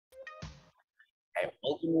Okay,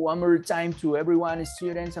 welcome one more time to everyone,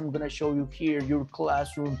 students. I'm gonna show you here your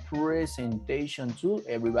classroom presentation tool.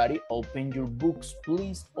 Everybody, open your books,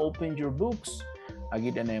 please. Open your books.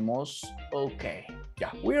 Aquí tenemos, okay.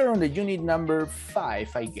 Yeah, we are on the unit number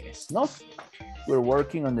 5, I guess, no? We're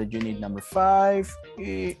working on the unit number 5,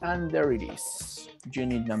 and there it is.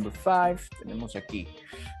 Unit number 5, tenemos aquí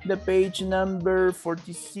the page number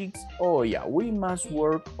 46. Oh yeah, we must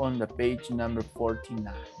work on the page number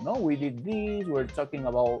 49. No, we did this. We're talking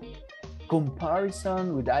about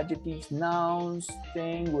comparison with adjectives, nouns,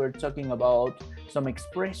 thing. We're talking about some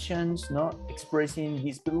expressions, no, expressing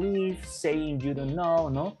disbelief, saying you don't know,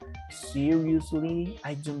 no, seriously,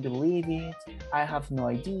 I don't believe it, I have no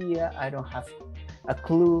idea, I don't have a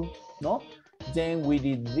clue, no. Then we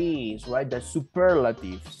did this, right? The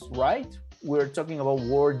superlatives, right? We're talking about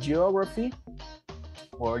word geography,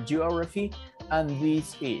 and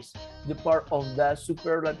this is the part of the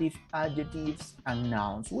superlative adjectives and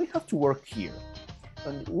nouns. We have to work here.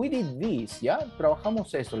 And we did this, ¿ya?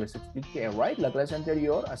 Trabajamos eso, les expliqué, right? La clase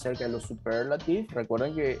anterior acerca de los superlativos.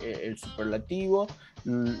 Recuerden que el superlativo,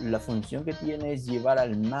 la función que tiene es llevar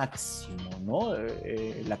al máximo, ¿no?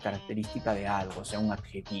 La característica de algo, o sea, un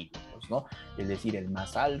adjetivo, pues, ¿no? Es decir, el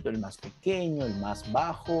más alto, el más pequeño, el más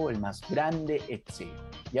bajo, el más grande, etc.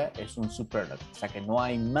 ¿Ya? Es un superlativo, o sea que no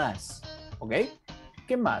hay más, ¿ok?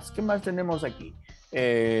 ¿Qué más? ¿Qué más tenemos aquí?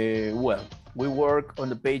 Well, we work on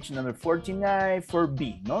the page number 49 for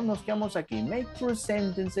B, ¿no? Nos quedamos aquí. Make true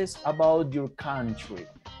sentences about your country.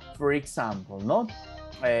 For example, ¿no?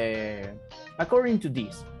 According to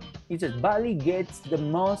this, it says, Bali gets the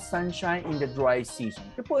most sunshine in the dry season.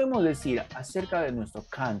 ¿Qué podemos decir acerca de nuestro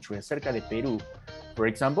country, acerca de Perú? For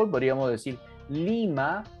example, podríamos decir,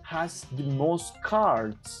 Lima has the most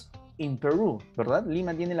cars in Peru, ¿verdad?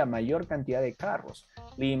 Lima tiene la mayor cantidad de carros.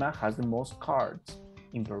 Lima has the most cars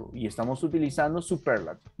in Peru. Y estamos utilizando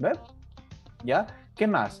superlative, ¿ves? ¿Ya? ¿Qué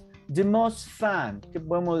más? The most fun. ¿Qué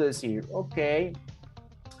podemos decir? Ok.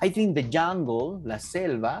 I think the jungle, la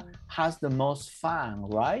selva, has the most fun,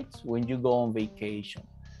 right? When you go on vacation.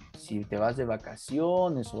 Si te vas de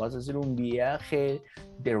vacaciones o vas a hacer un viaje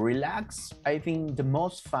de relax, I think the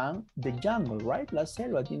most fun, the jungle, right? La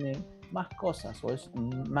selva tiene más cosas o es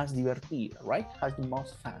más divertida, right? Has the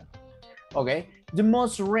most fun. Okay, the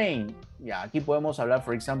most rain. Yeah, aquí podemos hablar,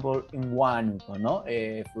 for example, in Huánuco, ¿no?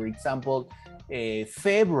 For example,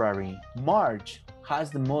 February, March has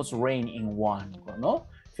the most rain in Huánuco, ¿no?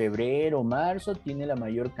 Febrero, marzo tiene la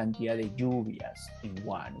mayor cantidad de lluvias en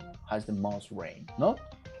Huánuco, has the most rain, ¿no?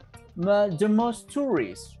 The most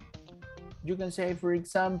tourists. You can say, for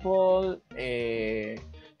example,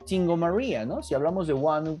 Tingo María, ¿no? Si hablamos de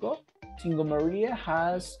Huánuco, Tingo María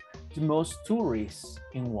has the most tourists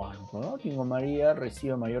in Huánuco, ¿no? Tingo María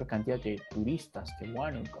recibe mayor cantidad de turistas que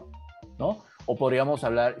Huánuco, ¿no? O podríamos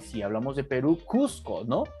hablar, si hablamos de Perú, Cusco,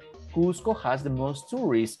 ¿no? Cusco has the most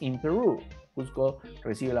tourists in Peru. Cusco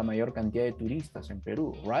recibe la mayor cantidad de turistas en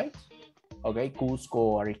Perú, right? Okay,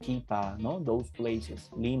 Cusco, Arequipa, ¿no? Those places,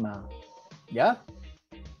 Lima, ¿ya?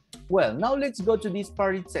 Well, now let's go to this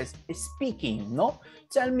part. It says, speaking, ¿no?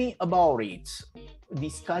 Tell me about it.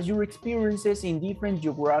 Discuss your experiences in different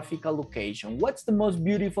geographical locations. What's the most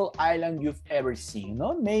beautiful island you've ever seen?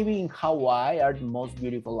 No? Maybe in Hawaii are the most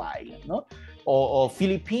beautiful island, no? Or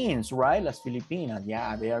Philippines, right? Las Filipinas,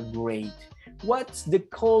 yeah, they are great. What's the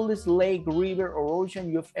coldest lake, river, or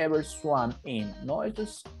ocean you've ever swam in? No, esto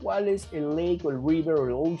es, ¿cuál es el lake, o el river, o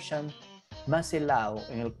el ocean más helado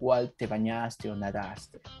en el cual te bañaste o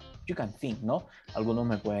nadaste? You can think, ¿no? Algunos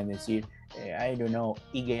me pueden decir, I don't know,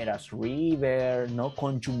 Higueras River, no,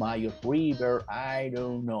 Conchumayo River, I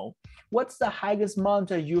don't know. What's the highest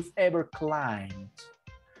mountain you've ever climbed?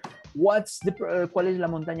 ¿Cuál es la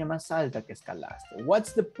montaña más alta que escalaste?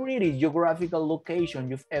 What's the prettiest geographical location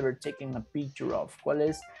you've ever taken a picture of? ¿Cuál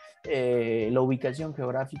es la ubicación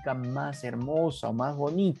geográfica más hermosa o más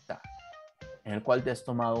bonita en el cual te has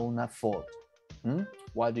tomado una foto?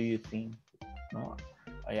 What do you think? ¿No?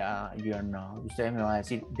 You know, ustedes me van a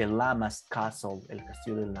decir the Llamas Castle, el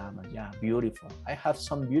castillo de Llamas, yeah, beautiful. I have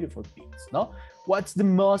some beautiful pics, ¿no? What's the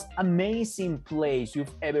most amazing place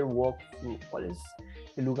you've ever walked through? ¿Cuál es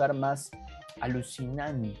el lugar más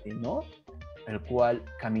alucinante, ¿no? El cual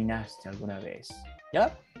caminaste alguna vez,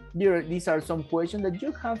 ¿ya? These are some questions that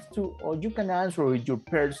you have to, or you can answer with your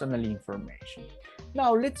personal information.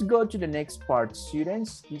 Now, let's go to the next part,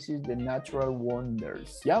 students. This is the natural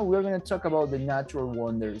wonders. Yeah, we're going to talk about the natural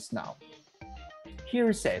wonders now. Here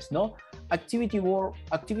it says, no? Activity 1,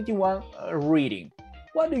 reading.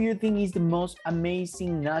 What do you think is the most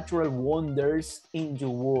amazing natural wonders in the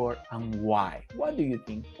world and why? What do you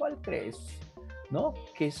think? ¿Cuál crees? ¿no?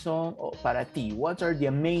 ¿Qué son para ti? What are the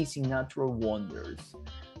amazing natural wonders?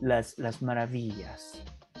 Las maravillas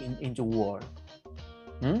in the world.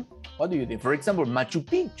 Hmm? What do you think? For example, Machu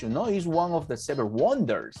Picchu, ¿no? Is one of the 7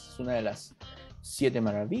 wonders. Es una de las 7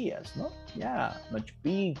 maravillas, ¿no? Yeah, Machu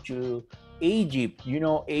Picchu, Egypt. You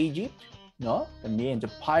know Egypt, ¿no? También the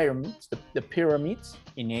pyramids, the pyramids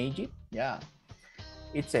in Egypt. Yeah.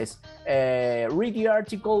 It says, read the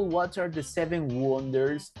article, what are the 7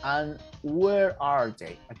 wonders and where are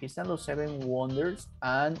they? Aquí están los 7 wonders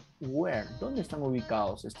and where. ¿Dónde están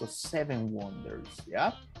ubicados estos 7 wonders?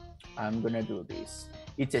 Yeah, I'm gonna do this.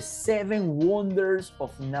 It's a 7 wonders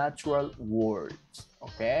of natural worlds.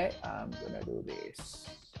 Okay, I'm gonna do this.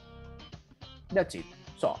 That's it.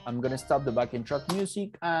 So I'm gonna stop the backing track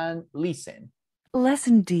music and listen.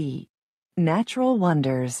 Lesson D, Natural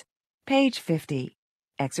Wonders, page 50.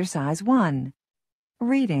 Exercise 1.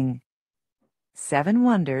 Reading. 7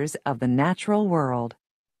 Wonders of the Natural World.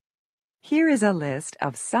 Here is a list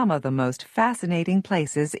of some of the most fascinating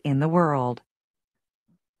places in the world.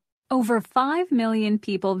 Over 5 million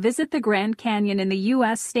people visit the Grand Canyon in the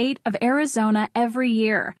U.S. state of Arizona every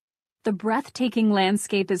year. The breathtaking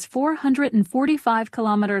landscape is 445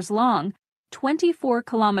 kilometers long, 24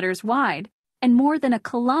 kilometers wide, and more than a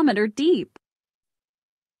kilometer deep.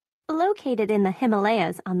 Located in the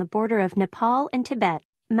Himalayas on the border of Nepal and Tibet,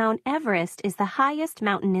 Mount Everest is the highest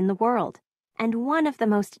mountain in the world and one of the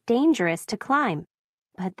most dangerous to climb.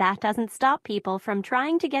 But that doesn't stop people from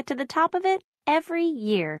trying to get to the top of it every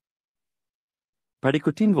year.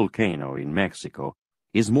 Paricutin volcano in Mexico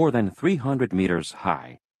is more than 300 meters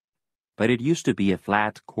high, but it used to be a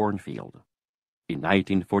flat cornfield. In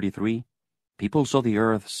 1943, people saw the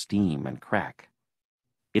earth steam and crack.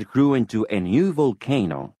 It grew into a new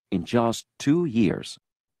volcano in just 2 years.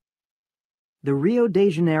 The Rio de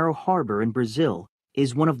Janeiro harbor in Brazil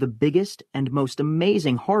is one of the biggest and most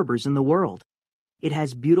amazing harbors in the world. It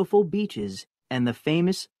has beautiful beaches and the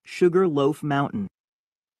famous Sugar Loaf Mountain.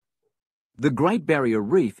 The Great Barrier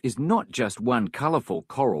Reef is not just one colorful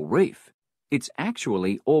coral reef. It's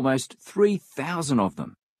actually almost 3,000 of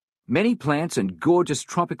them. Many plants and gorgeous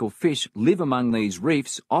tropical fish live among these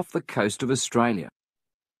reefs off the coast of Australia.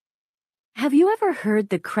 Have you ever heard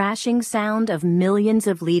the crashing sound of millions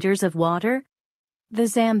of liters of water? The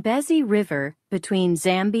Zambezi River between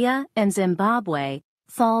Zambia and Zimbabwe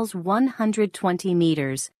falls 120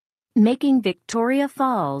 meters, making Victoria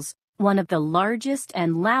Falls one of the largest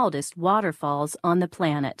and loudest waterfalls on the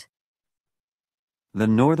planet. The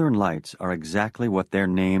Northern Lights are exactly what their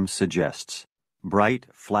name suggests. Bright,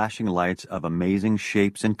 flashing lights of amazing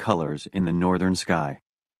shapes and colors in the northern sky.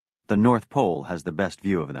 The North Pole has the best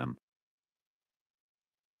view of them.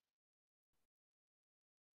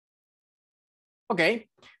 Okay,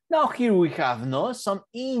 now here we have some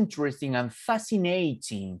interesting and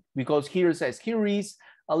fascinating, because here it says, here is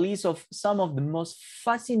a list of some of the most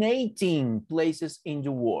fascinating places in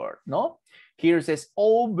the world, no? Here it says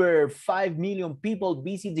over 5 million people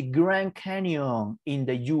visit the Grand Canyon in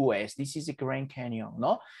the US. This is the Grand Canyon,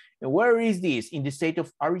 no? And where is this? In the state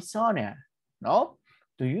of Arizona, no?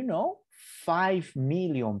 Do you know? 5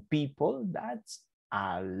 million people, that's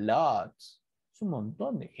a lot. Es un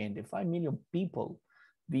montón de gente, 5 million people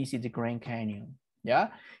visit the Grand Canyon, yeah?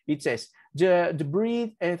 It says, the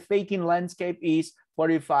breathtaking landscape is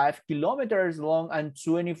 45 kilometers long and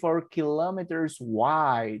 24 kilometers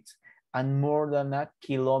wide and more than a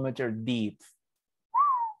kilometer deep.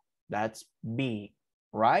 That's big,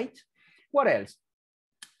 right? What else?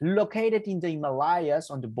 Located in the Himalayas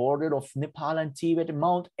on the border of Nepal and Tibet,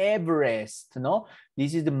 Mount Everest, no?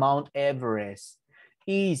 This is the Mount Everest.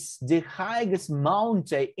 Is the highest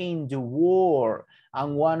mountain in the world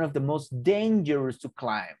and one of the most dangerous to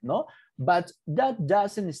climb, no? But that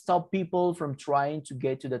doesn't stop people from trying to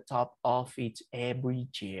get to the top of it every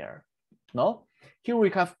year, no? Here we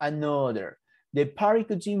have another. The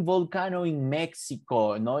Paricutin volcano in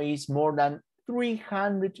Mexico, no, is more than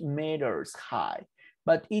 300 meters high,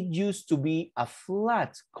 but it used to be a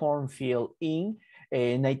flat cornfield in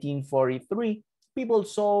 1943. People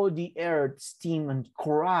saw the earth steam and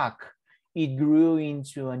crack. It grew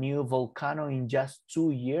into a new volcano in just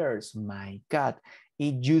 2 years. My God,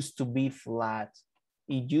 it used to be flat.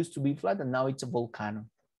 It used to be flat and now it's a volcano.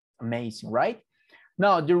 Amazing, right?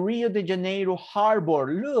 Now, the Rio de Janeiro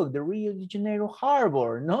harbor. Look, the Rio de Janeiro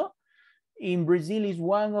harbor, no? In Brazil is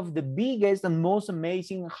one of the biggest and most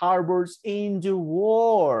amazing harbors in the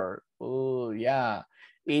world. Oh, yeah.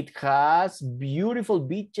 It has beautiful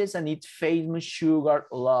beaches and its famous Sugar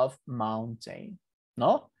Loaf Mountain,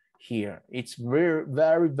 no? Here, it's very,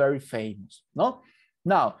 very, very famous, no?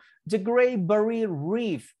 Now, the Great Barrier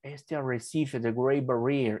Reef, este arrecife, the Great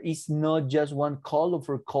Barrier, is not just one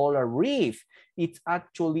colorful coral reef. It's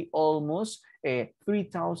actually almost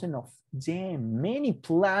 3,000 of them. Many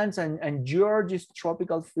plants and gorgeous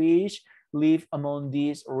tropical fish live among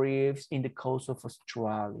these reefs in the coast of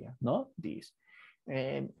Australia, ¿no? This.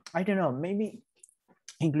 I don't know, maybe,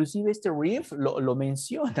 inclusive este reef lo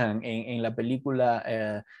mencionan en la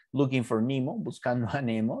película Looking for Nemo, Buscando a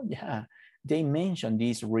Nemo, yeah. They mention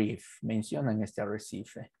this reef, mencionan este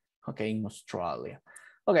arrecife, okay, in Australia.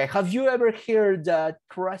 Okay, have you ever heard that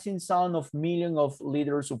crashing sound of millions of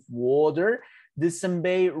liters of water? The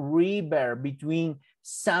Zambezi River between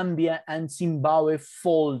Zambia and Zimbabwe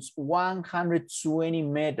falls 120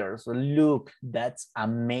 meters. Look, that's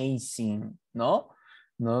amazing, no?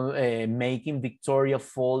 No, making Victoria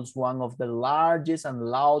Falls one of the largest and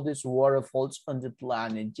loudest waterfalls on the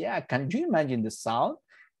planet. Yeah, can you imagine the sound?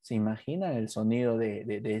 ¿Se imaginan el sonido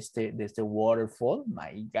de este waterfall?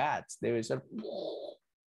 My God, debe ser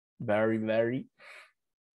very, very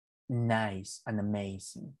nice and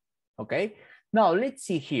amazing. Okay, now let's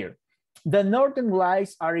see here. The northern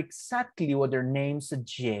lights are exactly what their name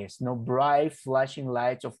suggests. No, bright flashing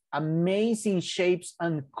lights of amazing shapes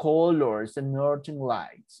and colors. The northern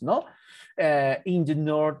lights, no? In the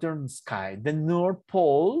northern sky. The North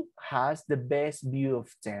Pole has the best view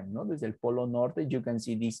of them, no? Desde el Polo Norte, you can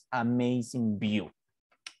see this amazing view.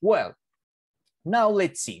 Well, now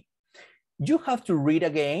let's see. You have to read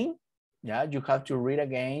again. Yeah, you have to read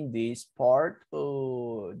again this part.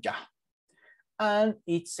 Yeah. And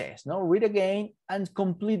it says, no, read again and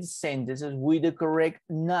complete sentences with the correct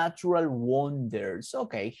natural wonders.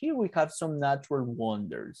 Okay, here we have some natural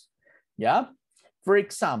wonders. Yeah, for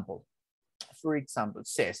example,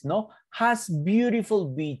 says, no, has beautiful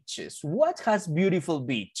beaches. What has beautiful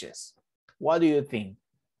beaches? What do you think?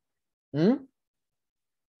 The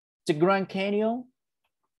Grand Canyon?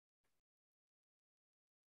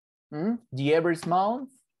 The Everest Mount?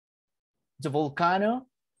 The volcano?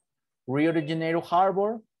 Rio de Janeiro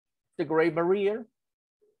Harbor, the Great Barrier,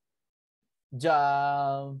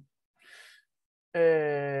 the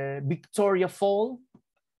Victoria Fall,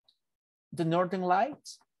 the Northern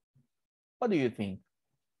Lights. What do you think?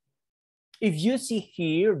 If you see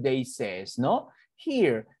here, they says, no,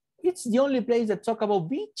 here, it's the only place that talk about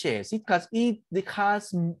beaches. It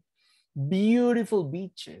has beautiful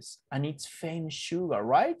beaches and it's famous sugar,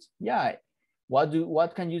 right? Yeah.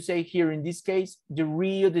 What can you say here in this case? The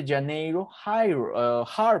Rio de Janeiro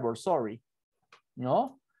harbor, sorry.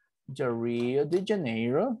 No? The Rio de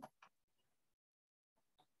Janeiro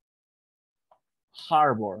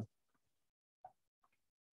harbor.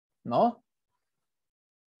 No?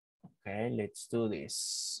 Okay, let's do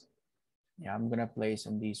this. Yeah, I'm gonna place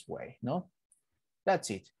them this way, no? That's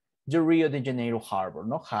it. The Rio de Janeiro harbor,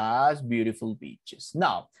 no, has beautiful beaches.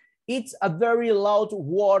 Now, it's a very loud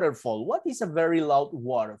waterfall. What is a very loud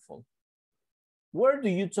waterfall? Where do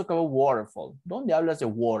you talk about waterfall? ¿Dónde hablas de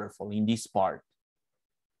waterfall in this part?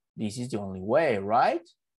 This is the only way, right?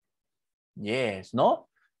 Yes, no?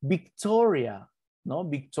 Victoria, no?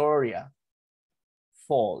 Victoria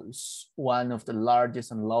Falls, one of the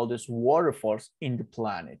largest and loudest waterfalls in the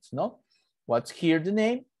planet, no? What's here the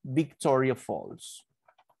name? Victoria Falls.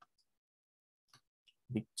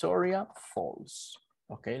 Victoria Falls.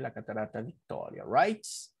 Okay, La Catarata Victoria, right?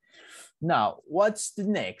 Now, what's the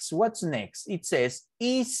next? What's next? It says,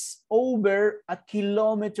 is over a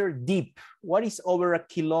kilometer deep. What is over a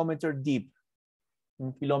kilometer deep?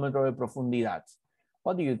 Un kilómetro de profundidad.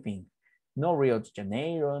 What do you think? No Rio de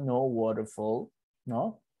Janeiro, no waterfall,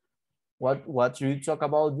 no? What do you talk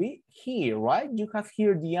about here, right? You have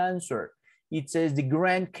here the answer. It says the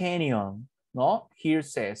Grand Canyon, no? Here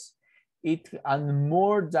says, it and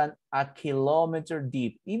more than a kilometer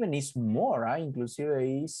deep. Even is more, inclusive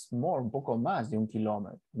is more, un poco más de un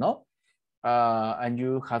kilómetro, no? And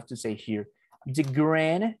you have to say here, the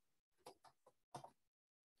Grand,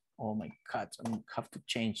 oh my God, I have to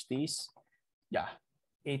change this. Yeah,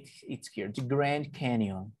 it's here, the Grand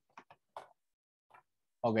Canyon.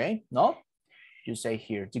 Okay, no? You say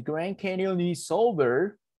here, the Grand Canyon is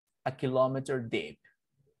over a kilometer deep,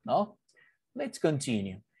 no? Let's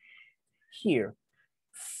continue. Here,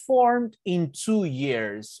 formed in 2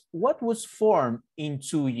 years. What was formed in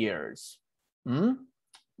 2 years?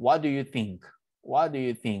 What do you think? What do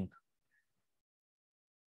you think?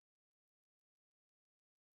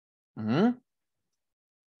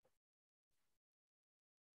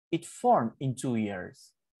 It formed in 2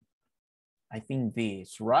 years. I think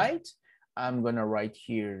this, right? I'm gonna write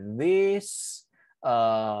here this.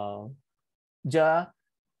 The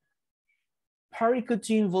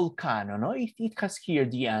Paricutin volcano, no? It has here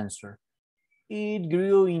the answer. It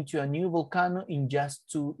grew into a new volcano in just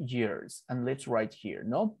 2 years. And let's write here,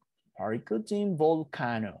 no? Paricutin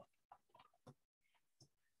volcano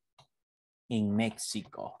in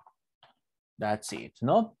Mexico. That's it,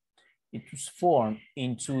 no? It was formed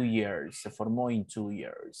in 2 years. Se formó in 2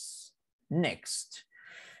 years. Next,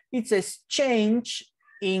 it says change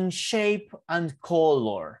in shape and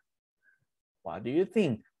color. What do you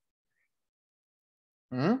think?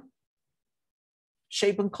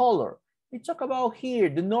 Shape and color. We talk about here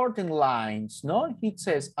the northern lines, no? It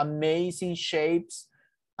says amazing shapes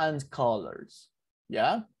and colors.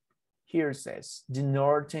 Yeah? Here it says the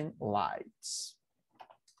northern lights.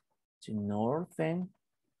 The northern,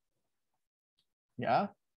 yeah?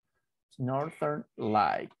 Northern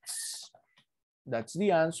lights. That's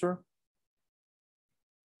the answer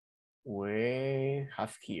we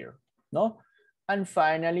have here, no? And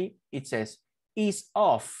finally, it says, is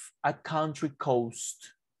off a country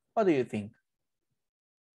coast. What do you think?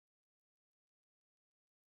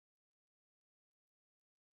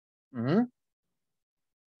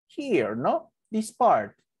 Here, no? This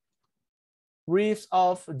part. Reefs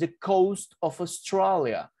off the coast of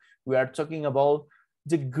Australia. We are talking about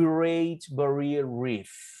the Great Barrier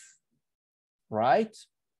Reef, right?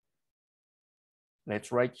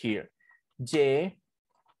 Let's write here. The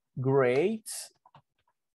Great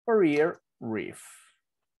Barrier Reef.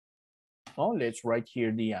 Oh, let's write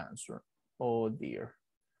here the answer. Oh dear.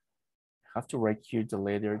 I have to write here the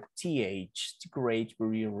letter TH, the Great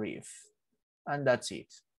Barrier Reef. And that's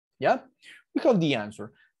it. Yeah, we have the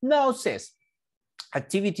answer. Now it says,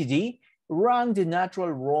 activity D, rank the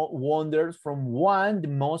natural wonders from 1, the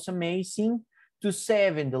most amazing, to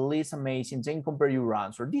 7, the least amazing, then compare your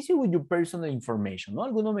answer. This is with your personal information, ¿no?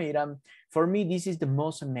 Algunos me dirán, for me, this is the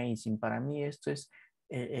most amazing. Para mí esto es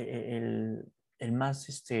el más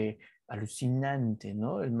alucinante,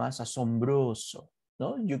 ¿no? El más asombroso,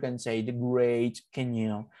 ¿no? You can say the Great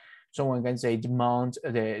Canyon. Someone can say the Mount,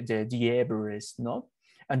 the Everest, ¿no?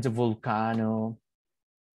 And the volcano.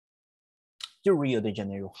 The Rio de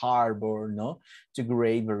Janeiro Harbor, no? The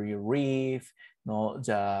Great Barrier Reef, no?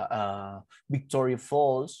 The Victoria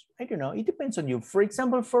Falls. I don't know. It depends on you. For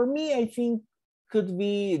example, for me, I think could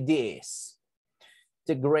be this.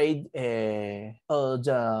 The Great, the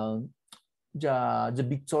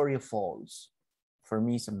Victoria Falls. For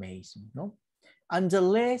me, it's amazing, no? And the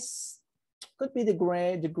less could be the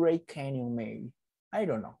Great Canyon, maybe. I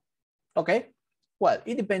don't know. Okay. Well,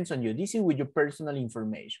 it depends on you. This is with your personal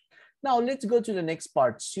information. Now let's go to the next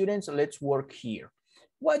part. Students, let's work here.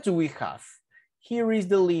 What do we have? Here is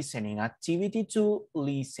the listening. Activity 2,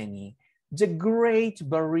 listening. The Great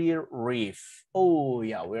Barrier Reef. Oh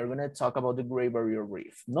yeah, we're gonna talk about the Great Barrier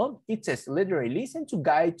Reef. No, it says literally listen to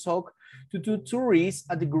guide talk to 2 tourists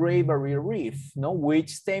at the Great Barrier Reef. No,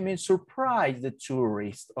 which statement surprised the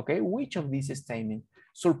tourist? Okay, which of these statements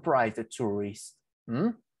surprised the tourist?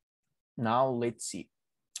 Now let's see.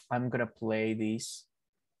 I'm gonna play this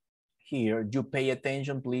here. You pay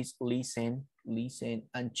attention, please. Listen,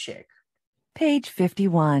 and check. Page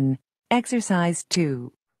 51, Exercise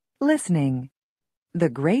 2, Listening. The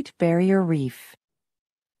Great Barrier Reef.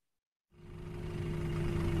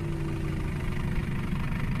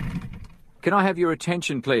 Can I have your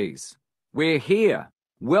attention, please? We're here.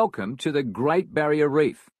 Welcome to the Great Barrier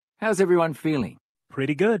Reef. How's everyone feeling?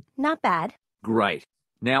 Pretty good. Not bad. Great.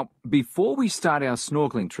 Now, before we start our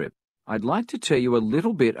snorkeling trip, I'd like to tell you a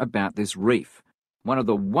little bit about this reef, one of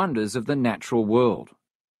the wonders of the natural world.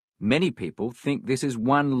 Many people think this is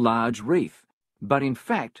one large reef, but in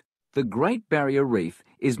fact, the Great Barrier Reef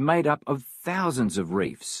is made up of thousands of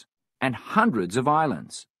reefs and hundreds of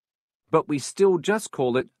islands. But we still just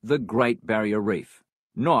call it the Great Barrier Reef,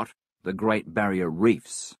 not the Great Barrier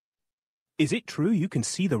Reefs. Is it true you can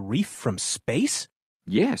see the reef from space?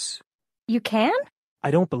 Yes. You can?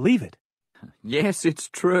 I don't believe it. Yes, it's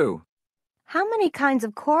true. How many kinds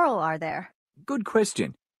of coral are there? Good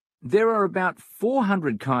question. There are about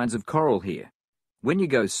 400 kinds of coral here. When you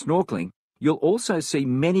go snorkeling, you'll also see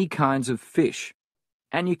many kinds of fish.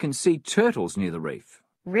 And you can see turtles near the reef.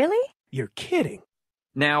 Really? You're kidding.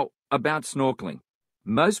 Now, about snorkeling.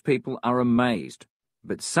 Most people are amazed,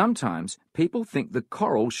 but sometimes people think the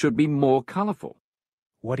coral should be more colourful.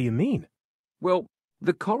 What do you mean? Well,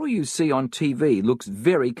 the coral you see on TV looks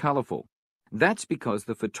very colourful. That's because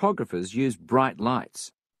the photographers use bright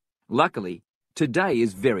lights. Luckily, today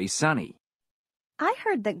is very sunny. I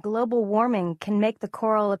heard that global warming can make the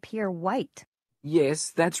coral appear white.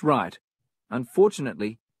 Yes, that's right.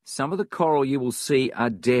 Unfortunately, some of the coral you will see are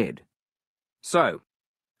dead. So,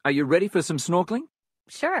 are you ready for some snorkeling?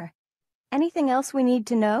 Sure. Anything else we need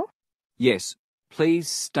to know? Yes, please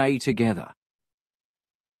stay together.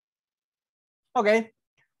 Okay,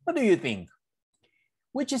 what do you think?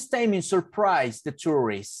 Which statement surprised the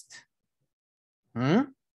tourist?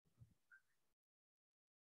 Chicxulub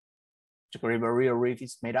Barrier Reef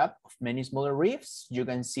is made up of many smaller reefs. You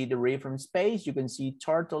can see the reef from space. You can see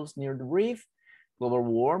turtles near the reef. Global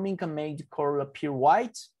warming can make the coral appear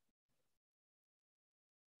white.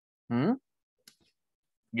 You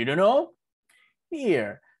don't know?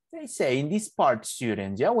 Here, they say in this part,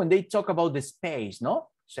 students, yeah, when they talk about the space, no?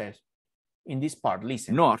 Says, in this part,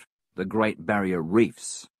 listen. Not the Great Barrier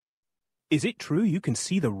Reefs. Is it true you can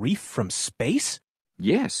see the reef from space?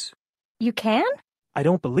 Yes. You can? I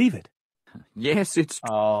don't believe it. Yes, it's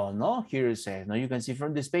true. Oh, no, here it says, no, you can see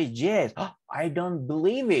from the space. Yes, I don't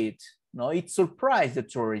believe it. No, it surprised the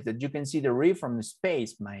tourists that you can see the reef from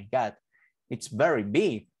space. My God, it's very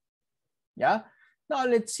big. Yeah, now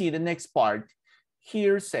let's see the next part.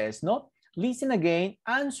 Here it says, no, listen again,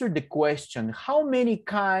 answer the question. How many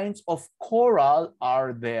kinds of coral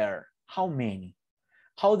are there? How many?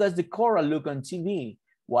 How does the coral look on TV?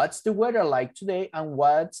 What's the weather like today? And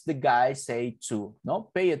what's the guy say too?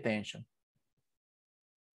 No, pay attention.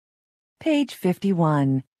 Page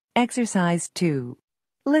 51, Exercise 2,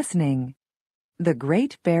 Listening. The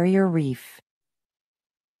Great Barrier Reef.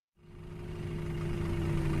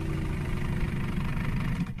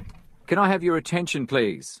 Can I have your attention,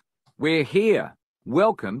 please? We're here.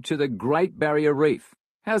 Welcome to the Great Barrier Reef.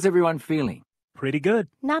 How's everyone feeling? Pretty good.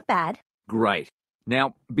 Not bad. Great.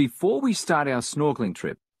 Now, before we start our snorkeling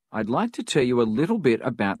trip, I'd like to tell you a little bit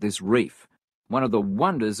about this reef, one of the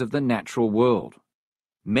wonders of the natural world.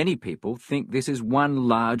 Many people think this is one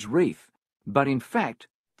large reef, but in fact,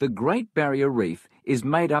 the Great Barrier Reef is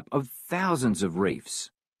made up of thousands of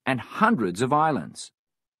reefs and hundreds of islands.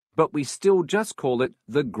 But we still just call it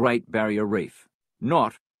the Great Barrier Reef,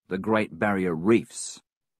 not the Great Barrier Reefs.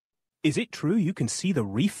 Is it true you can see the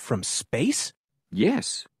reef from space?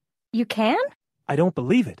 Yes. You can? I don't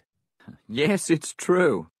believe it. Yes, it's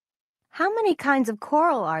true. How many kinds of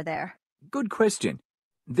coral are there? Good question.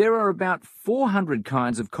 There are about 400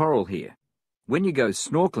 kinds of coral here. When you go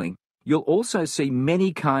snorkeling, you'll also see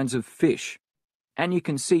many kinds of fish. And you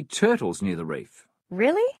can see turtles near the reef.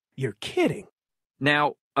 Really? You're kidding.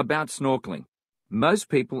 Now, about snorkeling. Most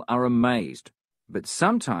people are amazed, but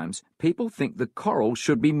sometimes people think the coral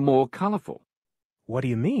should be more colourful. What do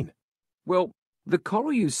you mean? Well, the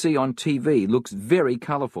coral you see on TV looks very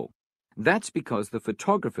colourful. That's because the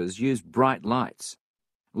photographers use bright lights.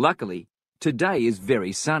 Luckily, today is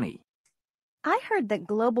very sunny. I heard that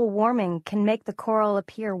global warming can make the coral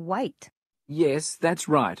appear white. Yes, that's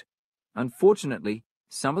right. Unfortunately,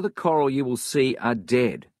 some of the coral you will see are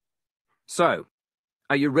dead. So,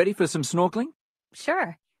 are you ready for some snorkeling?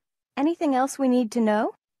 Sure. Anything else we need to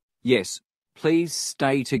know? Yes, please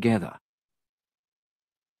stay together.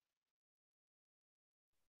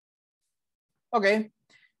 Okay,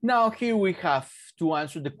 now here we have to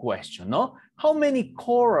answer the question, no? How many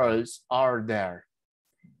corals are there?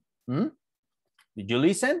 Did you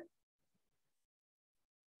listen?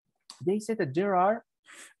 They said that there are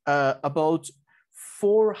about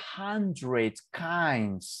 400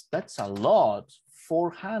 kinds. That's a lot.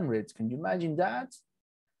 400. Can you imagine that?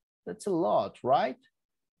 That's a lot, right?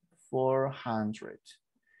 400.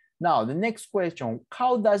 Now, the next question.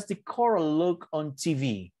 How does the coral look on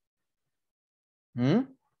TV?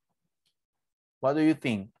 What do you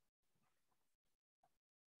think?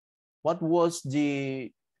 What was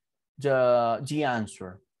the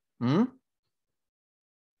answer? Do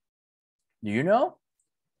you know?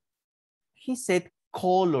 He said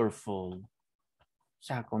colorful. O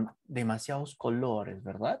sea, con demasiados colores,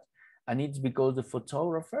 ¿verdad? And it's because the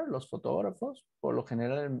photographer, los fotógrafos, por lo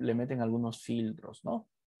general le meten algunos filtros, ¿no?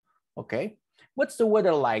 Okay. What's the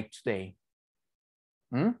weather like today?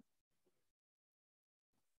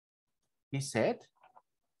 He said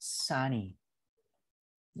sunny.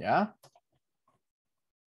 Yeah.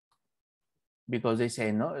 Because they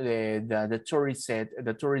say, no, the tourist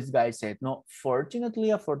guy said, no,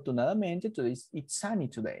 afortunadamente, today it's sunny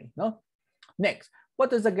today, no? Next, what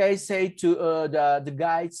does the guy say to, the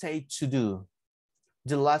guide say to do?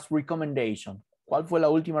 The last recommendation. ¿Cuál fue la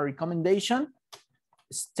última recommendation?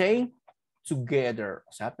 Stay together.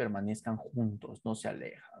 O sea, permanezcan juntos, no se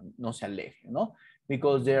alejen, ¿no?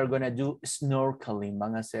 Because they're going to do snorkeling.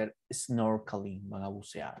 Van a hacer snorkeling, van a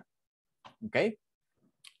bucear. Okay?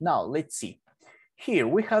 Now, let's see. Here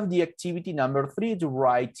we have the activity number 3, the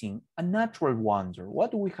writing, a natural wonder.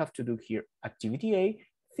 What do we have to do here? Activity A,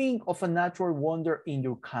 think of a natural wonder in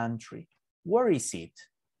your country. Where is it?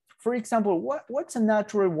 For example, what's a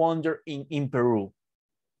natural wonder in Peru?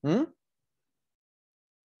 Hmm?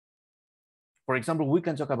 For example, we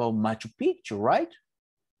can talk about Machu Picchu, right?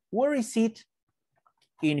 Where is it?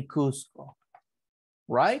 In Cusco,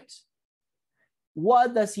 right?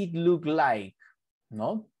 What does it look like?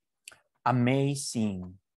 No?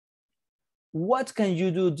 Amazing. What can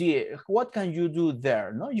you do there? What can you do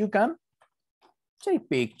there? No, you can take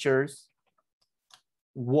pictures,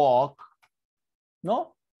 walk,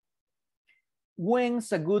 no?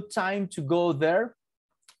 When's a good time to go there?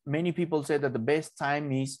 Many people say that the best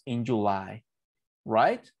time is in July,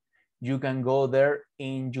 right? You can go there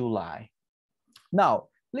in July. Now,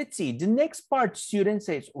 let's see, the next part, student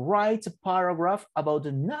says, write a paragraph about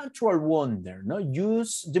the natural wonder, ¿no?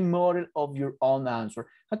 Use the model of your own answer.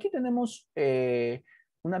 Aquí tenemos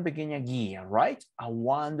una pequeña guía, right? A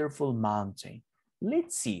wonderful mountain.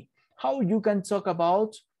 Let's see how you can talk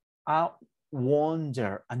about a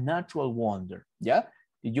wonder, a natural wonder, yeah?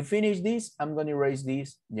 Did you finish this? I'm gonna erase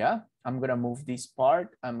this, yeah? I'm gonna move this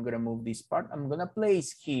part, I'm gonna move this part, I'm gonna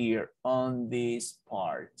place here on this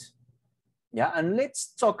part. Yeah, and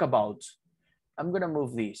let's talk about, I'm gonna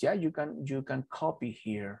move this, yeah, you can copy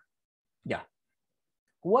here. Yeah,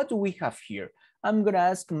 what do we have here? I'm gonna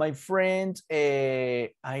ask my friend, I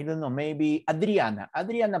don't know, maybe Adriana.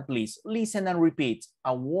 Adriana, please, listen and repeat.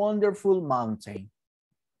 A wonderful mountain.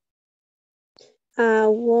 A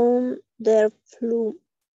wonderful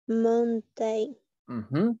mountain.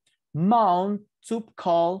 Mm-hmm. Mount to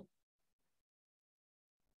call.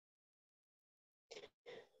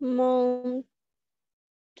 Mount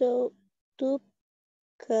to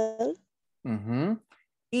call. Mm-hmm.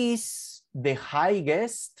 Is the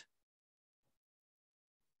highest.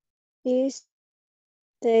 Is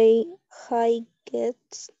the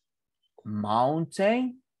highest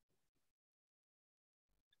Mountain.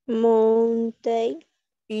 mountain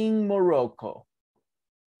In Morocco.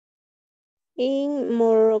 in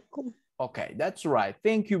Morocco. Okay, that's right.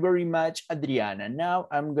 Thank you very much, Adriana. Now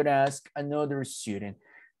I'm gonna ask another student.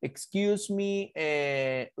 Excuse me,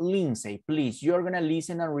 Lindsay, please, you're gonna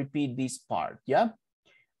listen and repeat this part, yeah?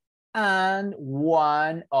 And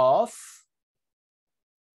one of,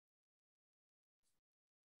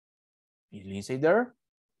 is Lindsay there?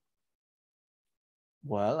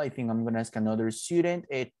 Well, I think I'm gonna ask another student,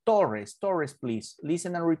 Torres, please,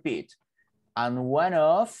 listen and repeat. And one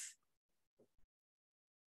of,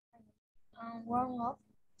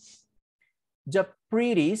 the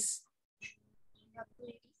prettiest,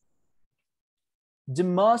 the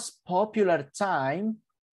most popular time,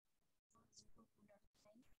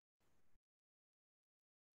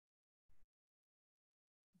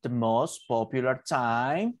 the most popular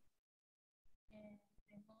time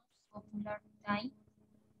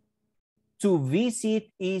to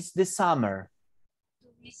visit is the summer.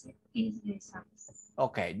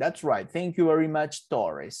 Okay, that's right. Thank you very much,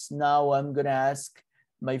 Torres. Now I'm gonna ask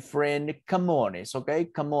my friend Camones, okay?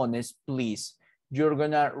 Camones, please. You're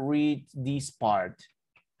gonna read this part.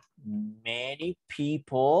 Many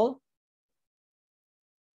people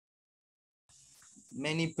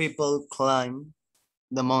climb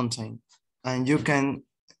the mountain, and you can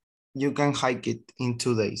hike it in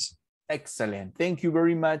 2 days. Excellent. Thank you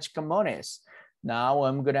very much, Camones. Now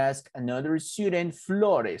I'm gonna ask another student,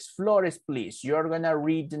 Flores. Flores, please. You're gonna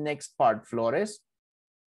read the next part, Flores.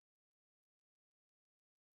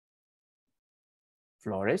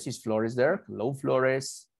 Flores, is Flores there? Hello,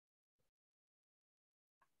 Flores.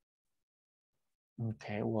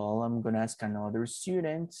 Okay, well, I'm gonna ask another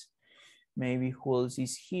student. Maybe who else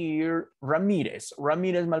is here? Ramirez.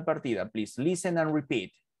 Ramirez Malpartida, please listen and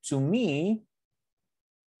repeat. To me,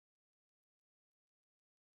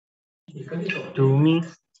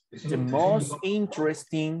 the most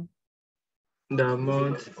interesting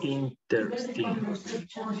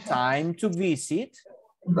time to visit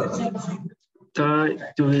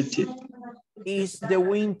is the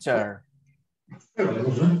winter.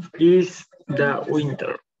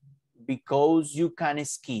 Because you can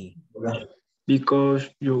ski.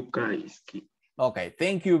 Okay,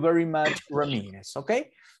 thank you very much, Ramirez.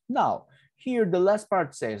 Okay, now here the last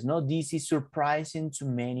part says, no, this is surprising to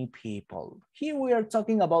many people. Here we are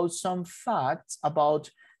talking about some facts about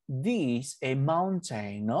this, a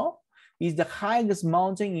mountain, no? It's the highest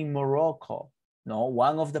mountain in Morocco, no?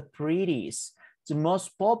 One of the prettiest. The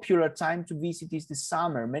most popular time to visit is the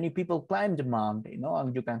summer. Many people climb the mountain, no?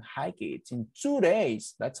 And you can hike it in 2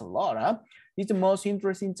 days. That's a lot, huh? It's the most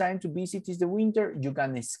interesting time to visit is the winter. You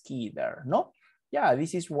can ski there, no? Yeah,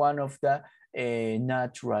 this is one of the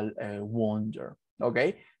natural wonder.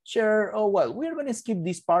 Okay, sure. Oh, well, we're going to skip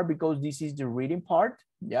this part because this is the reading part.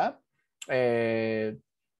 Yeah.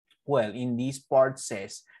 Well, in this part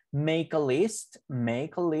says, make a list,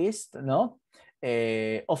 no?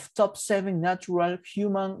 Of top 7 natural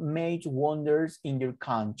human-made wonders in your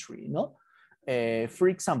country, ¿no? For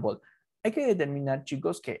example, hay que determinar,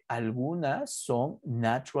 chicos, que algunas son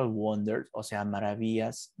natural wonders, o sea,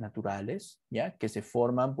 maravillas naturales, ¿ya? Que se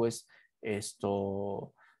forman, pues,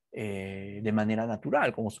 de manera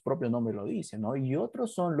natural, como su propio nombre lo dice, ¿no? Y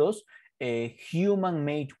otros son los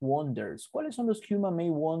human-made wonders. ¿Cuáles son los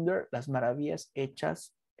human-made wonders? Las maravillas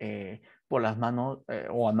hechas por las manos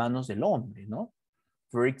o a manos del hombre, ¿no?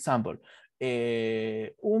 For example,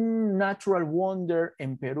 un natural wonder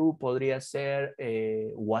en Perú podría ser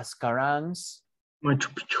Huascarangs. Machu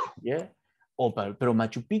Picchu. ¿Yeah? Pero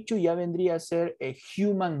Machu Picchu ya vendría a ser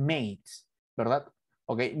human-made, ¿verdad?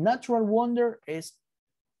 Ok, natural wonder es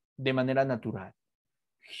de manera natural.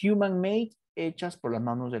 Human-made hechas por las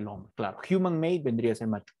manos del hombre. Claro, human-made vendría a ser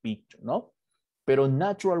Machu Picchu, ¿no? Pero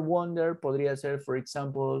natural wonder podría ser, for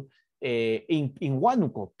example, en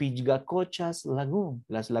Huánuco, Pichgacochas Lagoon,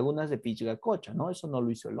 las lagunas de Pichgacocha, ¿no? Eso no lo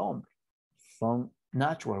hizo el hombre. Son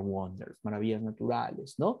natural wonders, maravillas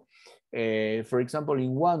naturales, ¿no? For example,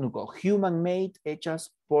 en Huánuco, human-made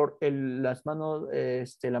hechas por las manos,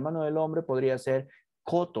 la mano del hombre podría ser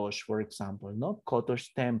Kotosh, for example, ¿no?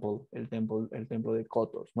 Kotosh Temple, el templo de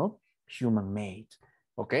Kotosh, ¿no? Human-made,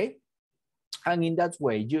 ¿ok? And in that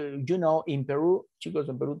way, you know, in Perú, chicos,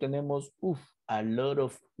 en Perú tenemos a lot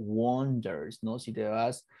of wonders, ¿no? Si te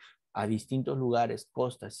vas a distintos lugares,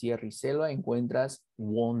 costa, sierra y selva, encuentras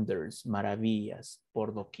wonders, maravillas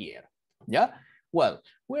por doquier, ¿ya? Well,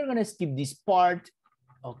 we're going to skip this part.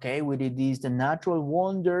 Okay, we did this, the natural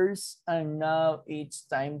wonders, and now it's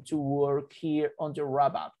time to work here on the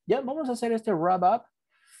wrap-up. Yeah, vamos a hacer este wrap-up,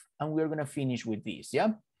 and we're going to finish with this,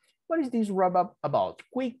 yeah? What is this wrap-up about?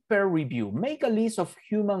 Quick pair review. Make a list of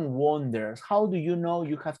human wonders. How do you know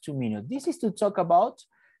you have 2 minutes? This is to talk about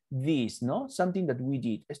this, ¿no? Something that we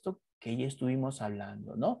did. Esto que ya estuvimos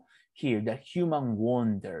hablando, ¿no? Here, the human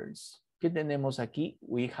wonders. ¿Qué tenemos aquí?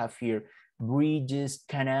 We have here bridges,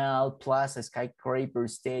 canal, plaza, skyscraper,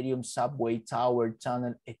 stadium, subway, tower,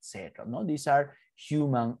 tunnel, etc. ¿no? These are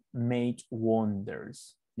human-made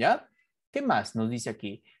wonders. ¿Ya? ¿Qué más nos dice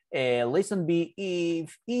aquí? Lesson B,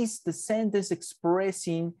 if is the sentence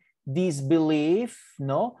expressing disbelief,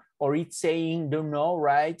 no? Or it's saying don't know,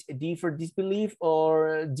 right? D for disbelief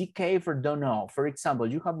or DK for don't know. For example,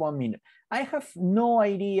 you have 1 minute. I have no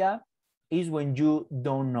idea is when you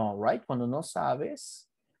don't know, right? Cuando no sabes,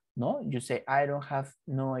 no? You say, I don't have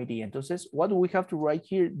no idea. Entonces, what do we have to write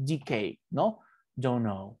here? DK, no? Don't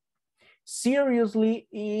know. Seriously,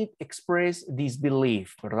 it express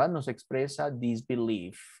disbelief, ¿verdad? Nos expresa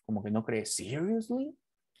disbelief, como que no cree. Seriously?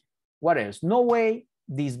 What else? No way,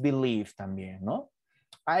 disbelief también, ¿no?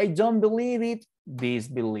 I don't believe it,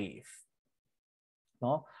 disbelief,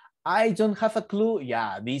 ¿no? I don't have a clue,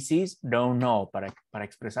 yeah, this is don't know, para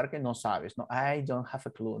expresar que no sabes, ¿no? I don't have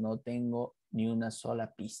a clue, no tengo ni una sola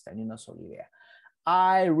pista, ni una sola idea.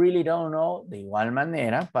 I really don't know, de igual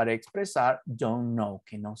manera, para expresar don't know,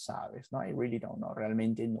 que no sabes, ¿no? I really don't know,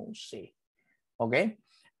 realmente no sé. Okay?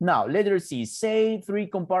 Now, letter C, say 3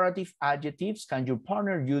 comparative adjectives. Can your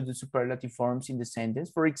partner use the superlative forms in the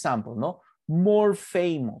sentence? For example, ¿no? More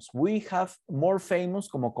famous. We have more famous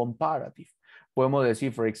como comparative. Podemos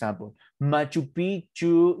decir, for example, Machu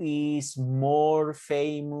Picchu is more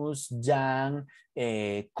famous than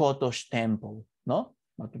Kotosh Temple, ¿no?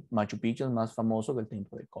 Machu Picchu es más famoso que el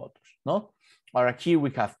templo de Kotosh, ¿no? Ahora, here we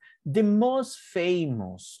have the most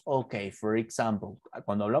famous. Okay, for example,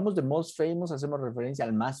 cuando hablamos de most famous, hacemos referencia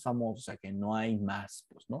al más famoso, o sea, que no hay más,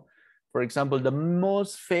 pues, ¿no? For example, the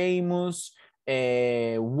most famous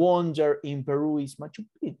wonder in Peru is Machu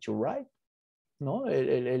Picchu, right? ¿No?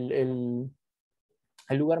 El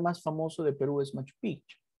lugar más famoso de Perú es Machu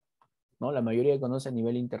Picchu, ¿no? La mayoría conoce a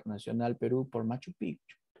nivel internacional Perú por Machu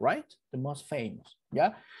Picchu, right? The most famous,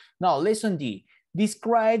 yeah? Now, lesson D.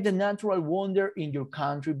 Describe the natural wonder in your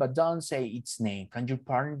country, but don't say its name. Can your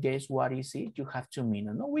partner guess what is it? You have 2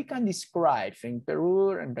 minutes. No, we can describe. En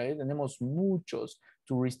Perú, en realidad, tenemos muchos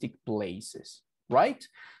touristic places, right?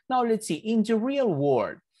 Now, let's see. In the real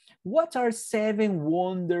world, what are 7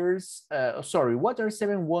 wonders, what are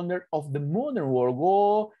 7 wonders of the modern world?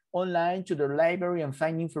 Go online to the library and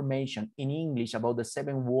find information in English about the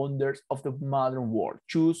 7 wonders of the modern world.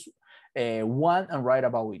 Choose one and write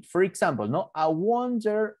about it. For example, no, a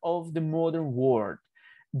wonder of the modern world.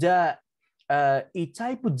 The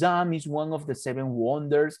Itaipu Dam is one of the 7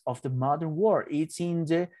 wonders of the modern world. It's in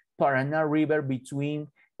the Paraná River between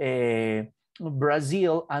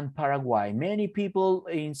Brazil and Paraguay. Many people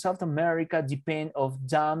in South America depend of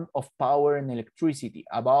dam of power and electricity.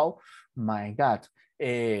 About, my God,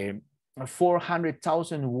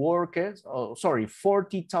 400,000 workers,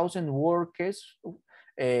 40,000 workers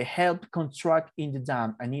helped construct in the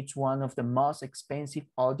dam, and it's one of the most expensive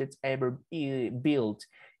projects ever built.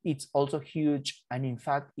 It's also huge, and in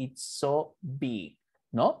fact, it's so big,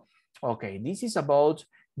 no? Okay, this is about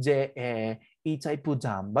the Itaipu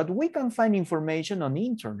Dam, but we can find information on the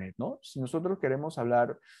internet, ¿no? Si nosotros queremos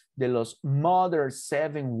hablar de los modern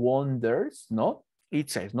 7 wonders, ¿no? It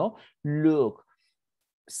says, ¿no? Look,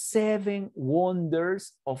 7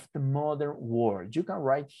 wonders of the modern world. You can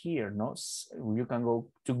write here, no? You can go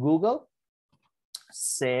to Google,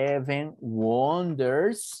 7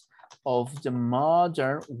 wonders of the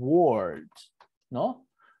modern world, no?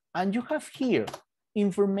 And you have here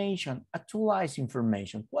information, actualized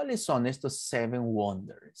information. ¿Cuáles son estos 7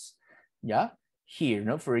 wonders? Yeah, here,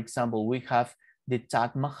 no? For example, we have the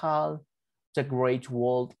Taj Mahal, the Great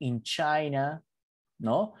Wall in China,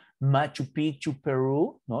 ¿no? Machu Picchu,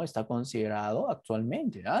 Perú, ¿no? Está considerado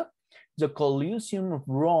actualmente, ¿ah? The Colosseum of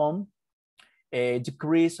Rome, the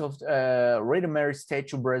Christ of Redeemer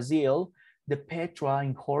Statue, Brazil, the Petra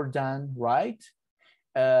in Jordan, right?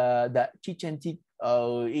 The Chichen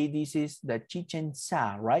this is the Chichen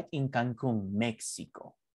Itza, right? In Cancun,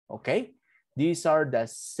 Mexico, okay? These are the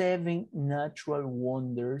 7 natural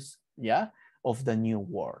wonders, yeah, of the New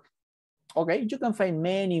World. Okay, you can find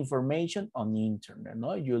many information on the internet,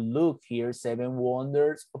 no? You look here, 7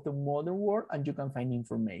 wonders of the modern world, and you can find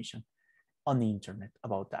information on the internet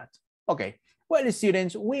about that. Okay, well,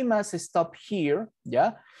 students, we must stop here,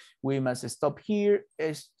 yeah? We must stop here.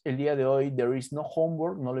 El día de hoy, there is no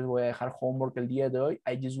homework. No les voy a dejar homework el día de hoy.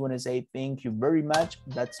 I just want to say thank you very much.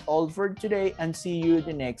 That's all for today, and see you in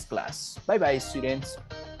the next class. Bye-bye, students.